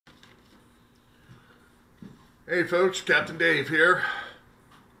Hey folks, Captain Dave here,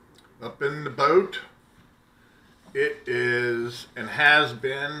 up in the boat. It is and has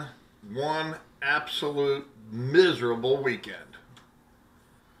been one absolute miserable weekend.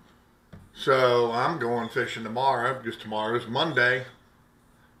 So I'm going fishing tomorrow because tomorrow's Monday.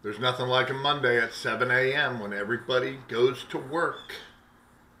 There's nothing like a Monday at 7 a.m. when everybody goes to work.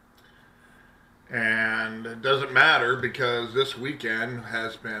 And it doesn't matter because this weekend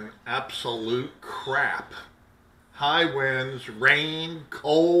has been absolute crap. High winds, rain,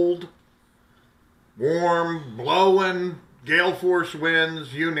 cold, warm, blowing, gale force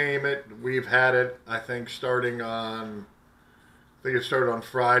winds, you name it. We've had it, I think, it started on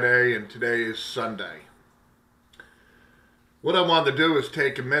Friday, and today is Sunday. What I wanted to do is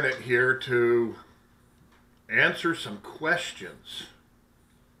take a minute here to answer some questions.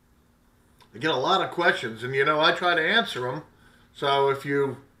 I get a lot of questions, and I try to answer them. So if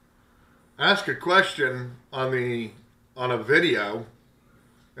you ask a question on a video,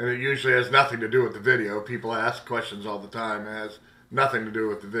 and it usually has nothing to do with the video. People ask questions all the time. It has nothing to do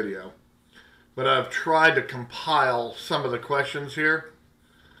with the video. But I've tried to compile some of the questions here,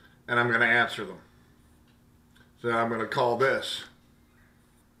 and I'm going to answer them. So I'm going to call this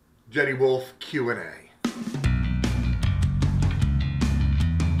Jetty Wolf Q A.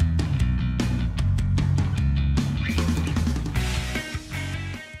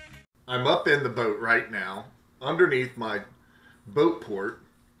 I'm up in the boat right now, underneath my boat port,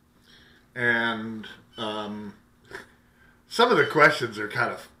 and some of the questions are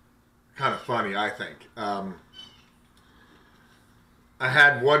kind of funny, I think. I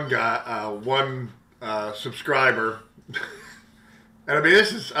had one guy, one subscriber, and I mean,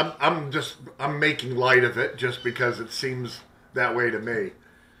 this is I'm making light of it just because it seems that way to me.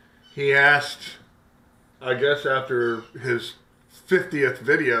 He asked, I guess after his 50th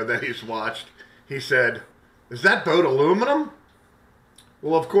video that he's watched, he said, "Is that boat aluminum?"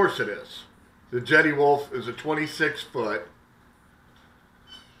 Well, of course it is. The Jetty Wolf is a 26-foot,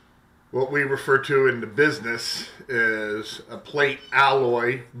 what we refer to in the business is a plate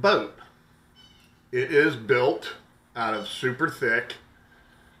alloy boat. It is built out of super thick,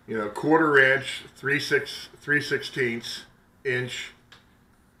 1/4 inch, 3/16 inch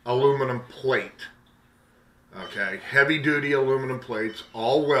aluminum plate. Okay, heavy duty aluminum plates,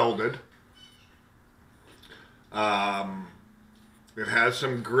 all welded. It has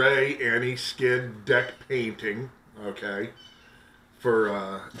some gray anti-skid deck painting, okay,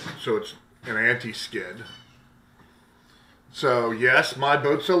 so it's an anti-skid. So yes, my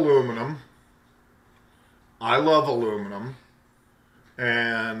boat's aluminum. I love aluminum.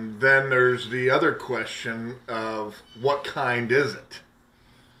 And then there's the other question of what kind is it?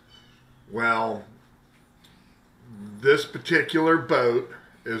 Well, this particular boat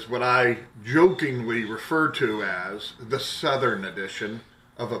is what I jokingly refer to as the Southern edition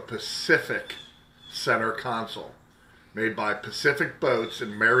of a Pacific center console, made by Pacific Boats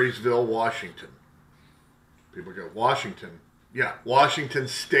in Marysville, Washington. People go, Washington? Yeah, Washington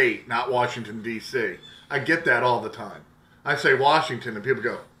State, not Washington, D.C. I get that all the time. I say Washington, and people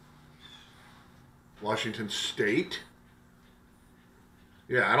go, Washington State?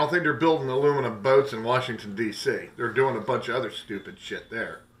 Yeah, I don't think they're building aluminum boats in Washington, D.C. They're doing a bunch of other stupid shit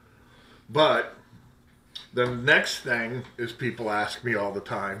there. But the next thing is people ask me all the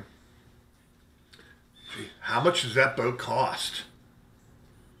time, "Gee, how much does that boat cost?"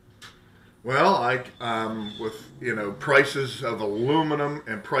 Well, with prices of aluminum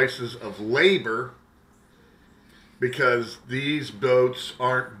and prices of labor, because these boats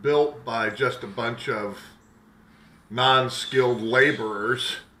aren't built by just a bunch of non-skilled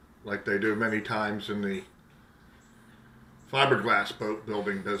laborers like they do many times in the fiberglass boat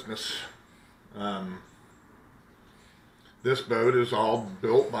building business. This boat is all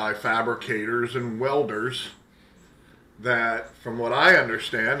built by fabricators and welders that, from what I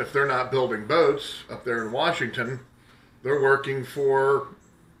understand, if they're not building boats up there in Washington, they're working for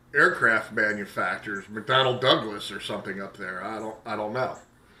aircraft manufacturers, McDonnell Douglas or something up there. I don't know.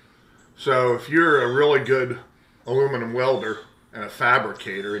 So if you're a really good aluminum welder and a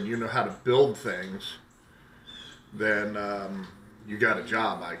fabricator and you know how to build things, then you got a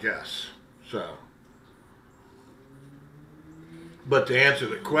job, I guess. So, but to answer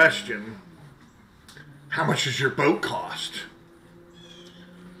the question, how much does your boat cost?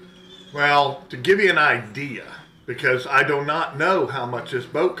 Well, to give you an idea, because I do not know how much this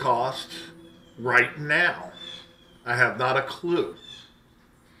boat costs right now. I have not a clue.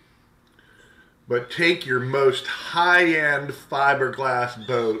 But take your most high-end fiberglass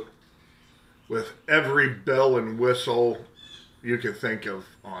boat with every bell and whistle you can think of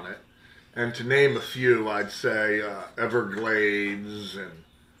on it, And to name a few, I'd say Everglades and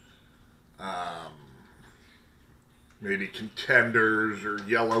maybe Contenders or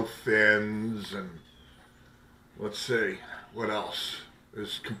Yellowfins, and let's see, what else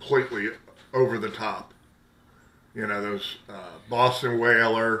is completely over the top? You know, those Boston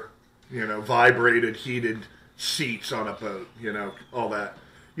Whaler, you know, vibrated, heated seats on a boat, you know, all that.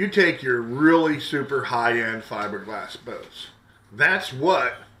 You take your really super high-end fiberglass boats. That's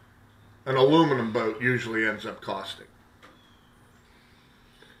what an aluminum boat usually ends up costing.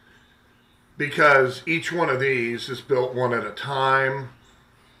 Because each one of these is built one at a time,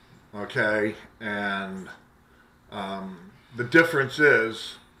 okay, and the difference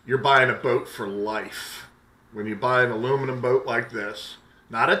is you're buying a boat for life. When you buy an aluminum boat like this,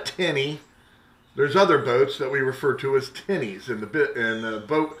 not a tinny. There's other boats that we refer to as tinnies in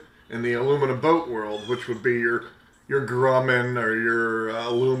the aluminum boat world, which would be your Grumman or your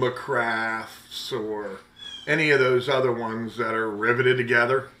Alumacrafts or any of those other ones that are riveted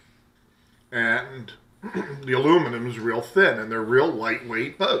together. And the aluminum is real thin, and they're real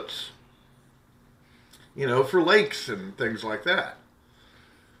lightweight boats. You know, for lakes and things like that.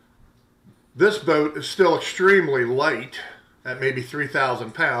 This boat is still extremely light at maybe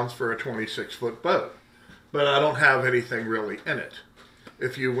 3,000 pounds for a 26-foot boat. But I don't have anything really in it.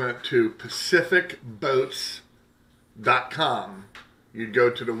 If you went to pacificboats.com, you'd go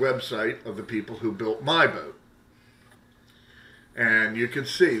to the website of the people who built my boat. And you can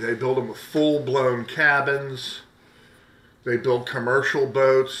see they build them with full-blown cabins. They build commercial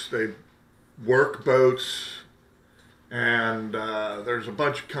boats. They work boats. And there's a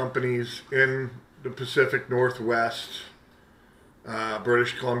bunch of companies in the Pacific Northwest,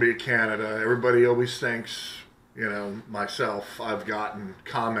 British Columbia, Canada. Everybody always thinks, you know, myself, I've gotten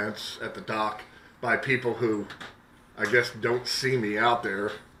comments at the dock by people who, I guess, don't see me out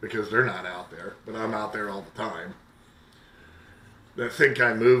there because they're not out there, but I'm out there all the time, that think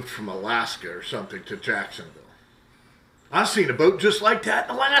I moved from Alaska or something to Jacksonville. I've seen a boat just like that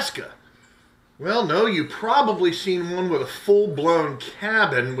in Alaska. Well, no, you probably seen one with a full-blown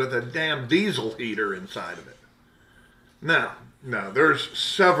cabin with a damn diesel heater inside of it. No, there's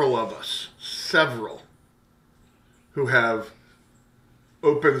several of us, who have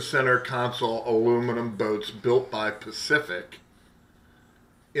open center console aluminum boats built by Pacific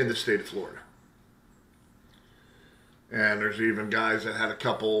in the state of Florida. And there's even guys that had a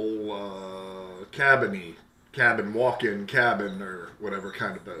couple cabin walk-in cabin or whatever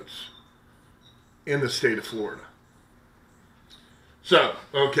kind of boats in the state of Florida. So,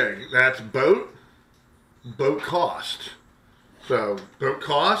 okay, that's boat cost. So, boat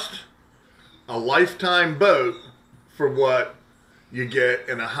cost, a lifetime boat for what you get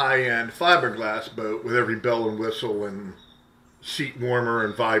in a high-end fiberglass boat with every bell and whistle and seat warmer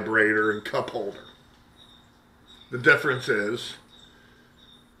and vibrator and cup holder. The difference is,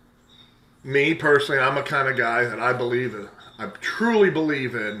 me personally, I'm a kind of guy that I truly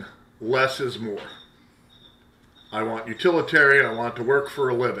believe in less is more. I want utilitarian. I want to work for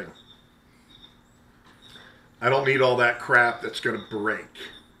a living. I don't need all that crap that's going to break.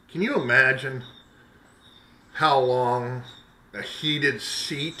 Can you imagine how long a heated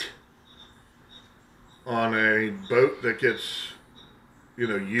seat on a boat that gets, you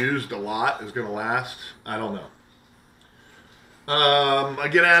know, used a lot is going to last? I don't know. I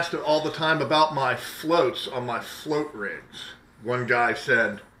get asked all the time about my floats on my float rigs. One guy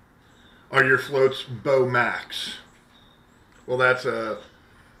said, "Are your floats Bow Max?" Well, that's a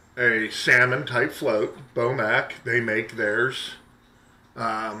salmon type float, Bow Mac. They make theirs.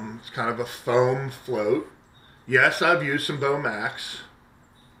 It's kind of a foam float. Yes, I've used some Bow Max.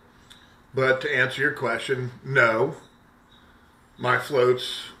 But to answer your question, no. My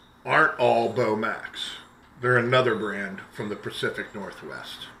floats aren't all Bow Max. They're another brand from the Pacific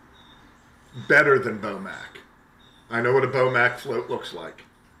Northwest. Better than Bow Mac. I know what a Bow Mac float looks like.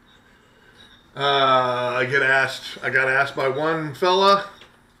 I got asked by one fella,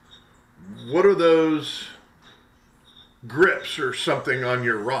 what are those grips or something on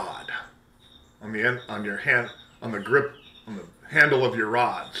your rod? On the handle of your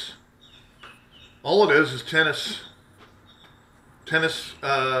rods. All it is tennis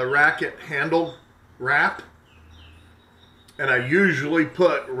racket handle wrap. And I usually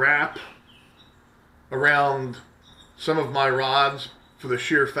put wrap around some of my rods for the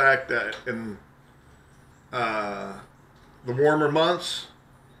sheer fact that in the warmer months,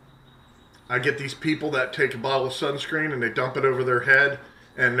 I get these people that take a bottle of sunscreen and they dump it over their head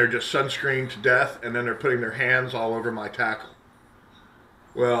and they're just sunscreened to death, and then they're putting their hands all over my tackle.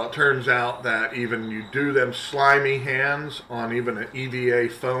 Well, it turns out that even you do them slimy hands on even an EVA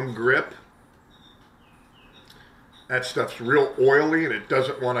foam grip, that stuff's real oily and it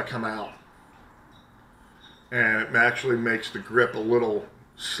doesn't want to come out. And it actually makes the grip a little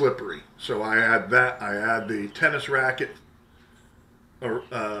slippery. So I add that. I add the tennis racket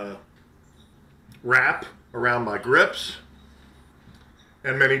wrap around my grips.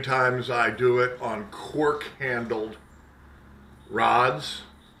 And many times I do it on cork-handled rods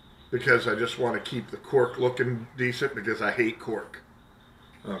because I just want to keep the cork looking decent because I hate cork.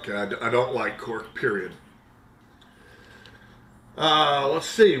 Okay, I don't like cork, period. Let's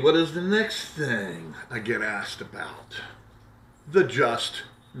see, what is the next thing I get asked about? The Just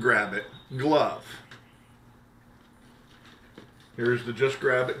Grab It glove. Here's the Just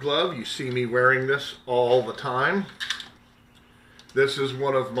Grab It glove. You see me wearing this all the time. This is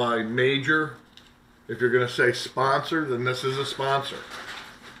one of my major, if you're going to say sponsor, then this is a sponsor.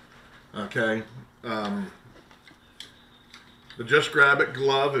 Okay. The Just Grab It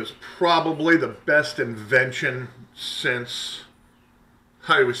glove is probably the best invention since,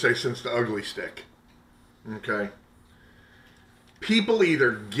 I would say, since the Ugly Stick. Okay. People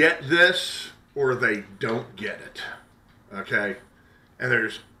either get this or they don't get it. Okay. And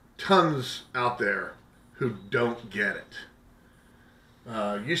there's tons out there who don't get it.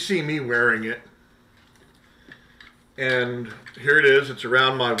 You see me wearing it, and here it is. It's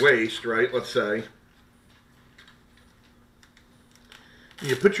around my waist, right? Let's say.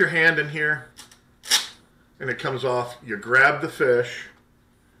 You put your hand in here, and it comes off. You grab the fish.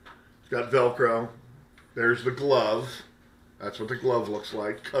 It's got Velcro. There's the glove. That's what the glove looks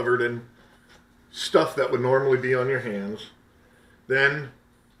like, covered in stuff that would normally be on your hands. Then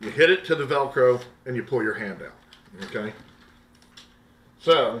you hit it to the Velcro, and you pull your hand out. Okay?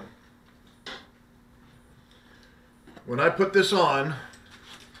 So, when I put this on,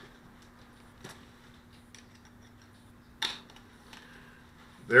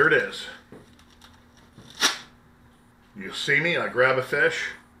 there it is. You see me, I grab a fish,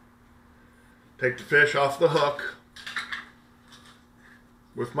 take the fish off the hook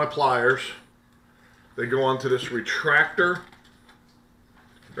with my pliers. They go onto this retractor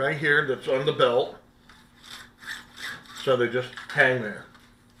right here that's on the belt. So they just hang there.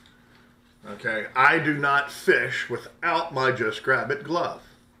 Okay, I do not fish without my Just Grab It glove.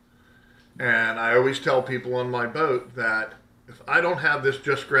 And I always tell people on my boat that if I don't have this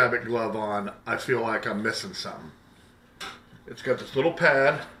Just Grab It glove on, I feel like I'm missing something. It's got this little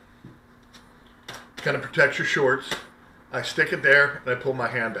pad, kind of protects your shorts. I stick it there and I pull my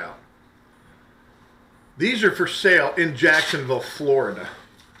hand out. These are for sale in Jacksonville, Florida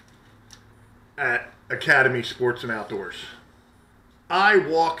at Academy Sports and Outdoors. I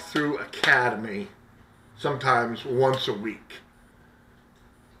walk through Academy sometimes once a week.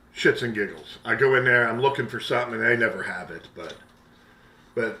 Shits and giggles. I go in there, I'm looking for something, and they never have it, but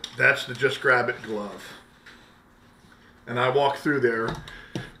that's the Just Grab It glove. And I walk through there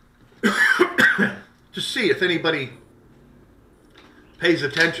to see if anybody pays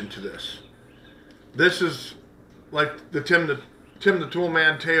attention to this. This is like the Tim the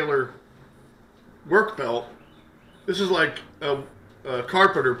Toolman Taylor work belt. This is like a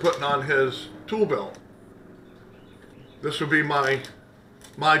carpenter putting on his tool belt. This would be my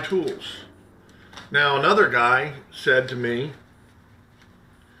tools. Now another guy said to me,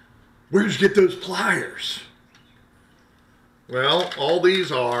 "Where'd you get those pliers?" Well, all these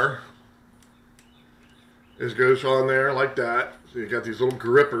goes on there like that. So you got these little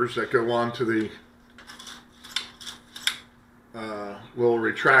grippers that go onto the little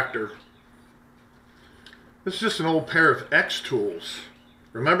retractor. This is just an old pair of X Tools.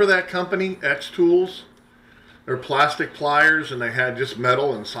 Remember that company, X Tools? They're plastic pliers and they had just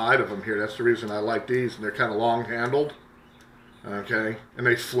metal inside of them here. That's the reason I like these. And they're kind of long handled. Okay. And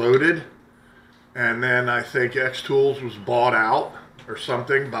they floated. And then I think X Tools was bought out or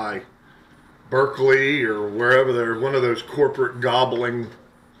something by Berkeley or wherever. They're one of those corporate gobbling,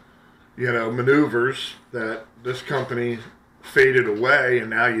 maneuvers that this company faded away.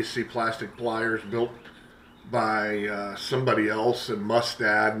 And now you see plastic pliers built by somebody else in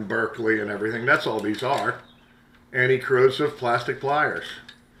Mustad and Berkeley and everything. That's all these are. Anti-corrosive plastic pliers.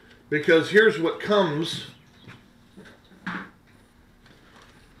 Because here's what comes.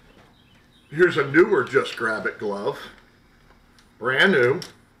 Here's a newer Just Grab It glove. Brand new.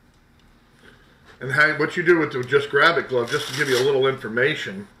 And what you do with the Just Grab It glove, just to give you a little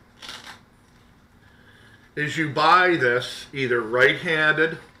information, is you buy this either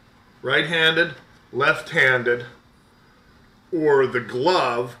right-handed, left-handed, or the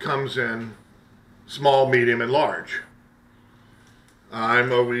glove comes in small, medium, and large.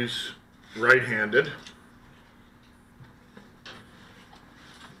 I'm always right-handed.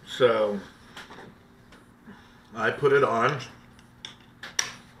 So I put it on.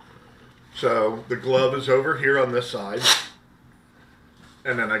 So the glove is over here on this side.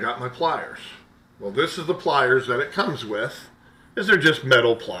 And then I got my pliers. Well, this is the pliers that it comes with. They're just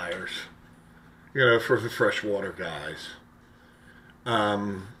metal pliers, you know, for the freshwater guys.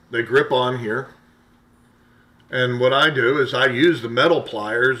 They grip on here. And what I do is I use the metal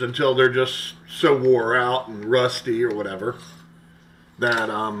pliers until they're just so wore out and rusty or whatever that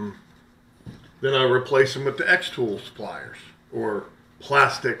then I replace them with the X-Tools pliers or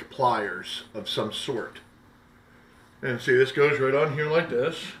plastic pliers of some sort. And see, this goes right on here like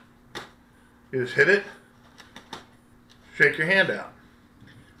this. You just hit it, shake your hand out.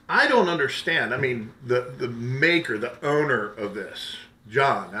 I don't understand. I mean, the maker, the owner of this,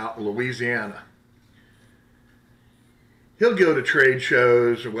 John, out in Louisiana, he'll go to trade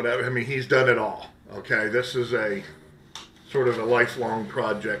shows or whatever. I mean, he's done it all. Okay, this is a sort of a lifelong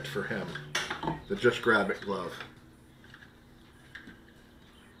project for him, the Just Grab It glove.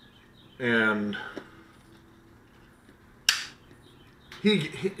 And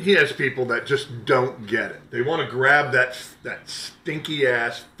he has people that just don't get it. They want to grab that stinky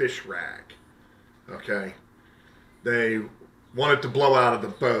ass fish rag. Okay? They want it to blow out of the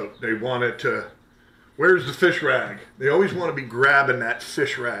boat. They want it to, where's the fish rag? They always want to be grabbing that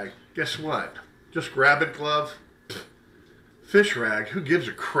fish rag. Guess what? Just Grab It glove. Fish rag, who gives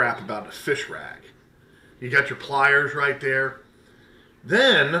a crap about a fish rag? You got your pliers right there.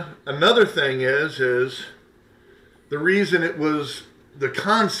 Then another thing is the reason it was, the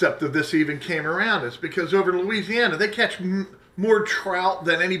concept of this even came around is because over in Louisiana they catch more trout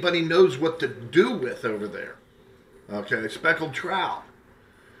than anybody knows what to do with over there. Okay, speckled trout.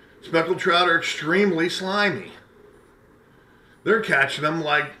 Speckled trout are extremely slimy. They're catching them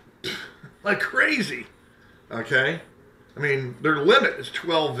like crazy. Okay? I mean, their limit is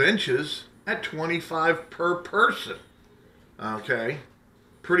 12 inches at 25 per person. Okay?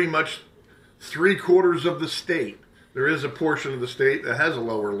 Pretty much 3/4 of the state. There is a portion of the state that has a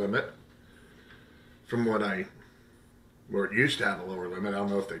lower limit from where it used to have a lower limit. I don't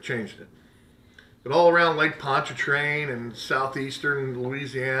know if they changed it. But all around Lake Pontchartrain and southeastern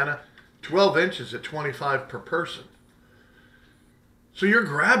Louisiana, 12 inches at 25 per person. So you're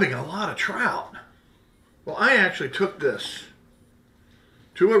grabbing a lot of trout. Well, I actually took this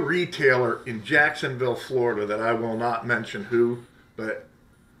to a retailer in Jacksonville, Florida, that I will not mention who, but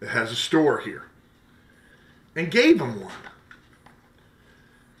it has a store here, and gave him one.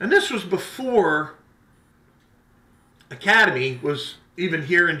 And this was before Academy was even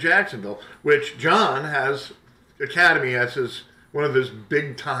here in Jacksonville, which John has Academy as one of his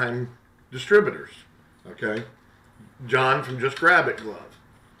big time distributors. Okay, John from Just Grab It glove.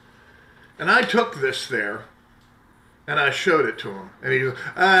 And I took this there, and I showed it to him. And he goes,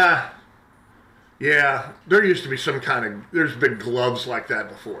 yeah, there used to be some kind of, there's been gloves like that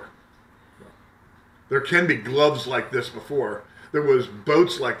before. There can be gloves like this before. There was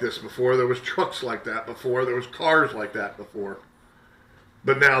boats like this before. There was trucks like that before. There was cars like that before.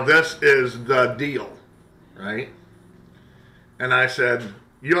 But now this is the deal, right? And I said,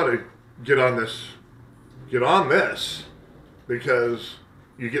 you ought to get on this, because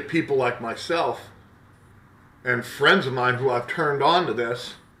you get people like myself and friends of mine who I've turned on to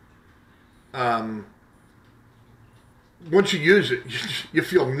this. Once you use it, you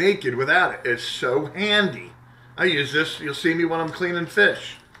feel naked without it. It's so handy. I use this. You'll see me when I'm cleaning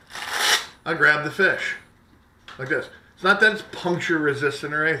fish. I grab the fish like this. It's not that it's puncture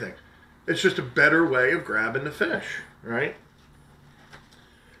resistant or anything. It's just a better way of grabbing the fish, right?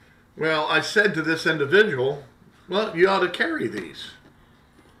 Well, I said to this individual, well, you ought to carry these.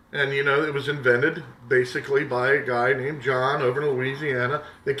 And, you know, it was invented basically by a guy named John over in Louisiana.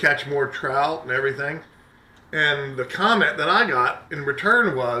 They catch more trout and everything. And the comment that I got in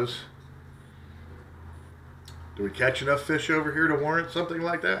return was, do we catch enough fish over here to warrant something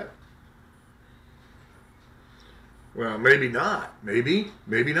like that? Well, maybe not. Maybe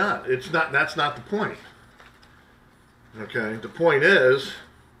not. That's not the point. Okay, the point is,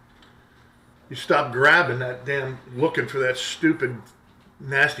 you stop grabbing that damn, looking for that stupid,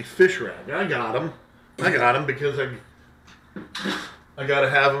 nasty fish rag. I got them because I got to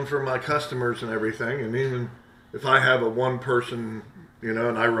have them for my customers and everything. And even if I have a one person, you know,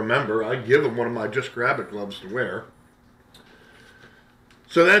 and I remember, I give them one of my Just Grab It gloves to wear.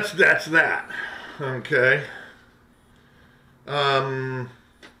 So that's that. Okay.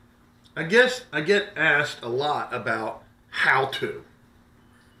 I guess I get asked a lot about how do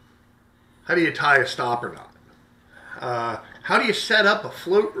you tie a stopper knot? How do you set up a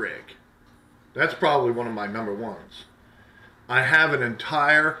float rig? That's probably one of my number ones. I have an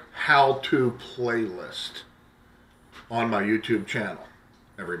entire how-to playlist on my YouTube channel,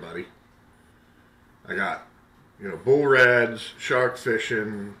 everybody. I got, bull reds, shark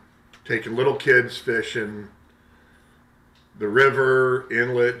fishing, taking little kids fishing, the river,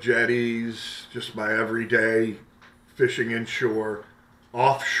 inlet, jetties, just my everyday fishing inshore,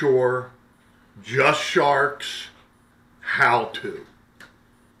 offshore, just sharks, how to.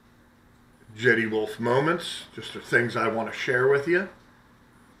 Jetty Wolf moments, just the things I want to share with you.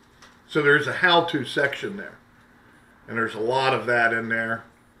 So there's a how-to section there. And there's a lot of that in there.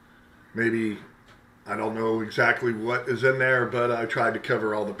 Maybe, I don't know exactly what is in there, but I tried to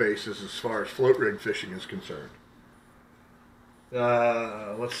cover all the bases as far as float rig fishing is concerned.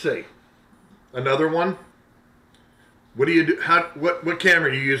 Let's see. Another one. What do you do? What camera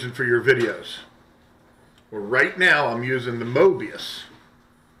are you using for your videos? Well, right now I'm using the Mobius.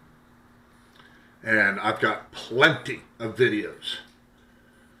 And I've got plenty of videos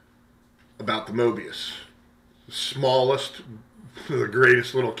about the Mobius. The smallest, the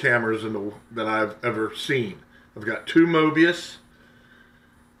greatest little cameras that I've ever seen. I've got 2 Mobius,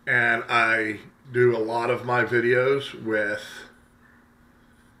 and I do a lot of my videos with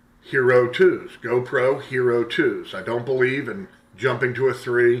Hero 2s, GoPro Hero 2s. I don't believe in jumping to a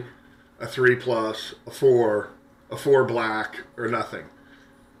 3 plus, a 4 black, or nothing.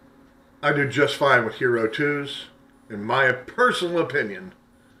 I do just fine with Hero 2s. In my personal opinion,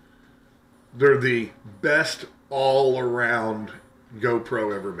 they're the best all-around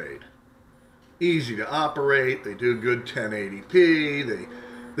GoPro ever made. Easy to operate. They do good 1080p.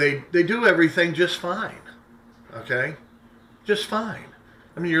 They do everything just fine. Okay? Just fine.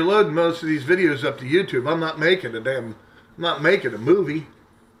 I mean, you're loading most of these videos up to YouTube. I'm not making a movie.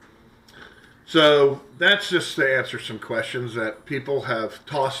 So that's just to answer some questions that people have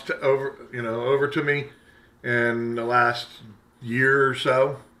tossed over to me in the last year or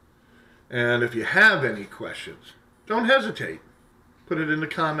so. And if you have any questions, don't hesitate. Put it in the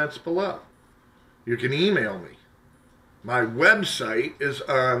comments below. You can email me. My website is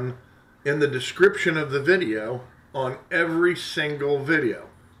in the description of the video on every single video.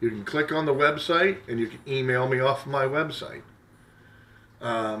 You can click on the website and you can email me off my website.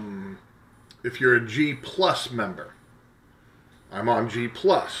 If you're a G Plus member, I'm on G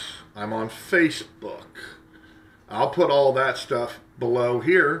Plus. I'm on Facebook. I'll put all that stuff below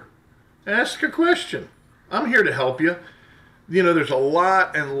here. Ask a question. I'm here to help you. There's a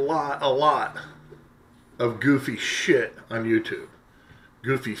lot of goofy shit on YouTube.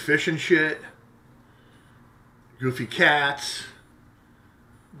 Goofy fishing shit. Goofy cats.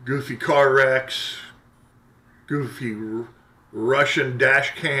 Goofy car wrecks. Goofy Russian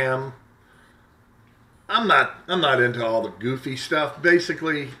dash cam. I'm not into all the goofy stuff.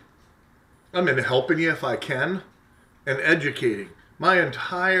 Basically, I'm into helping you if I can and educating. My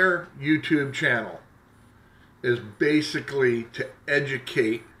entire YouTube channel is basically to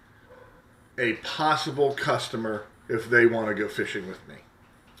educate a possible customer if they want to go fishing with me.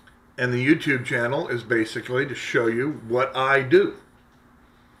 And the YouTube channel is basically to show you what I do.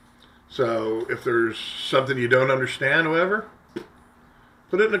 So if there's something you don't understand, whatever,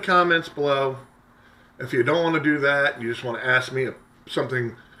 put it in the comments below. If you don't want to do that, you just want to ask me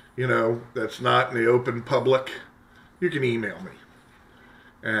something, that's not in the open public, you can email me.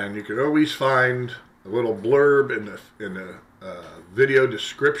 And you can always find a little blurb in the video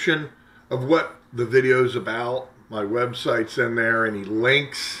description of what the video's about. My website's in there, any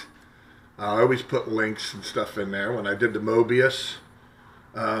links. I always put links and stuff in there. When I did the Mobius,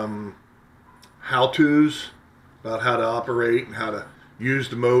 how-tos about how to operate and how to use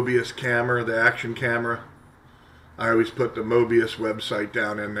the Mobius camera, the action camera. I always put the Mobius website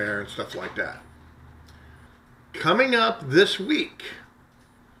down in there and stuff like that. Coming up this week,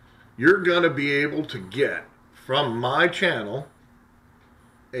 you're going to be able to get from my channel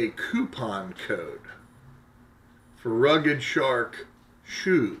a coupon code for Rugged Shark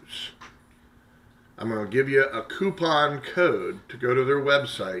shoes. I'm going to give you a coupon code to go to their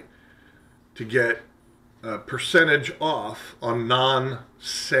website to get a percentage off on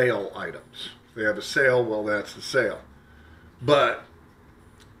non-sale items. If they have a sale, well, that's the sale. But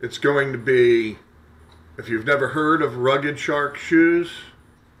it's going to be, if you've never heard of Rugged Shark shoes,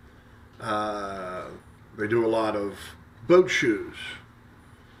 they do a lot of boat shoes,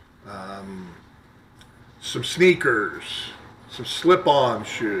 some sneakers, some slip-on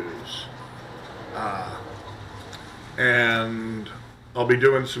shoes, and I'll be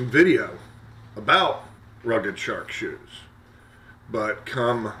doing some video about Rugged Shark shoes. But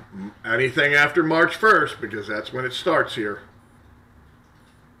come anything after March 1st, because that's when it starts here,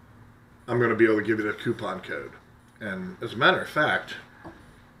 I'm going to be able to give you the coupon code. And as a matter of fact,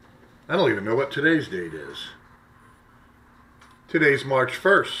 I don't even know what today's date is. Today's March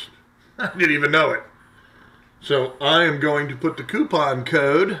 1st. I didn't even know it. So I am going to put the coupon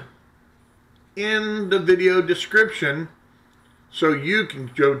code in the video description so you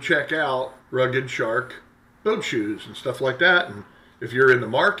can go check out Rugged Shark boat shoes and stuff like that. And if you're in the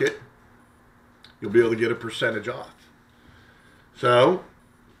market, you'll be able to get a percentage off. So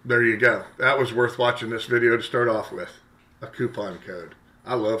there you go. That was worth watching this video to start off with. A coupon code.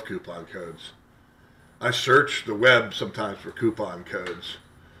 I love coupon codes. I search the web sometimes for coupon codes.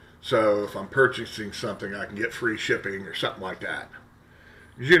 So if I'm purchasing something, I can get free shipping or something like that.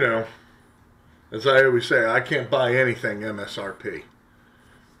 You know, as I always say, I can't buy anything MSRP.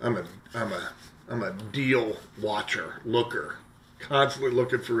 I'm a deal watcher, looker, constantly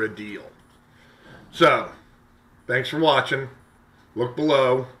looking for a deal. So, thanks for watching. Look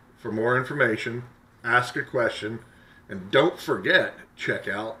below for more information. Ask a question. And don't forget, check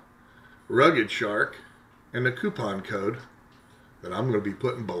out Rugged Shark and the coupon code that I'm going to be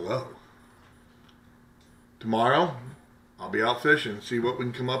putting below. Tomorrow, I'll be out fishing, see what we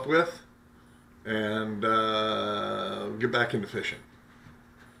can come up with, and get back into fishing.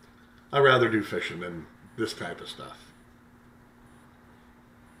 I'd rather do fishing than this type of stuff.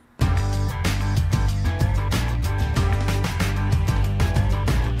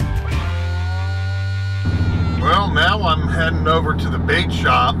 Well, now I'm heading over to the bait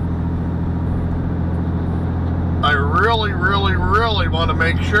shop. I really want to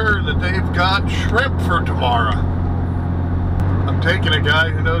make sure that they've got shrimp for tomorrow. I'm taking a guy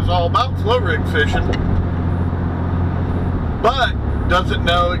who knows all about float rig fishing, but doesn't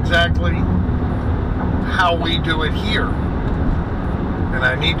know exactly how we do it here. And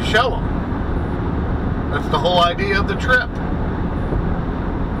I need to show him. That's the whole idea of the trip.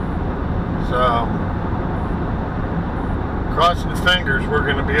 So, crossing the fingers, we're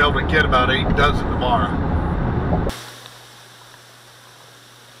going to be able to get about 8 dozen tomorrow.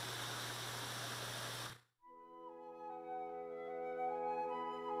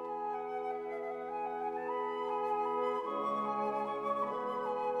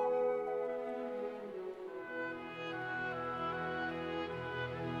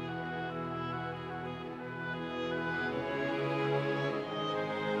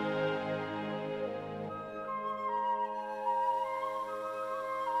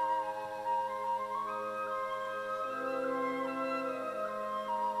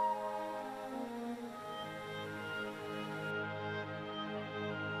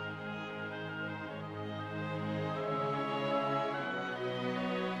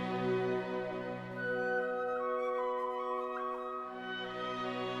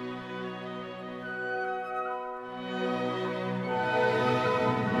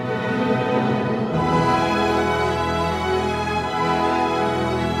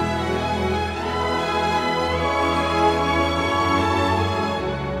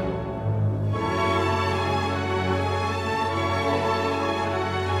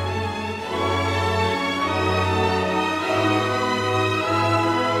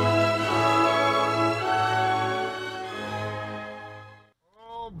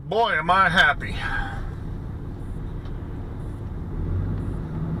 Boy, am I happy.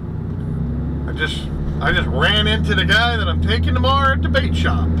 I just ran into the guy that I'm taking tomorrow at the bait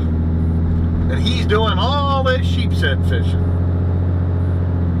shop. And he's doing all this sheepshead fishing.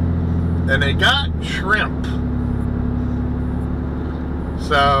 And they got shrimp.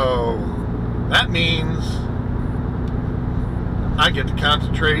 So that means I get to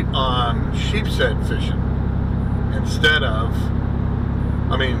concentrate on sheepshead fishing instead of,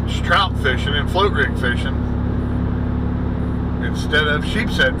 trout fishing and float rig fishing instead of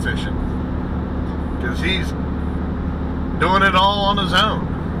sheepshead fishing, because he's doing it all on his own.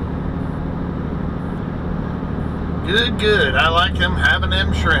 Good. I like him having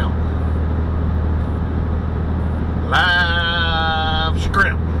them shrimp. Live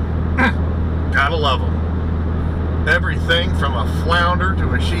shrimp. Gotta love them. Everything from a flounder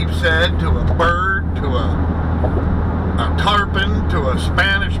to a sheepshead to a bird to a tarpon to a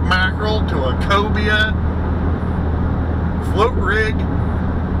Spanish mackerel to a cobia, float rig,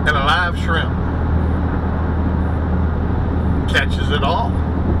 and a live shrimp. Catches it all.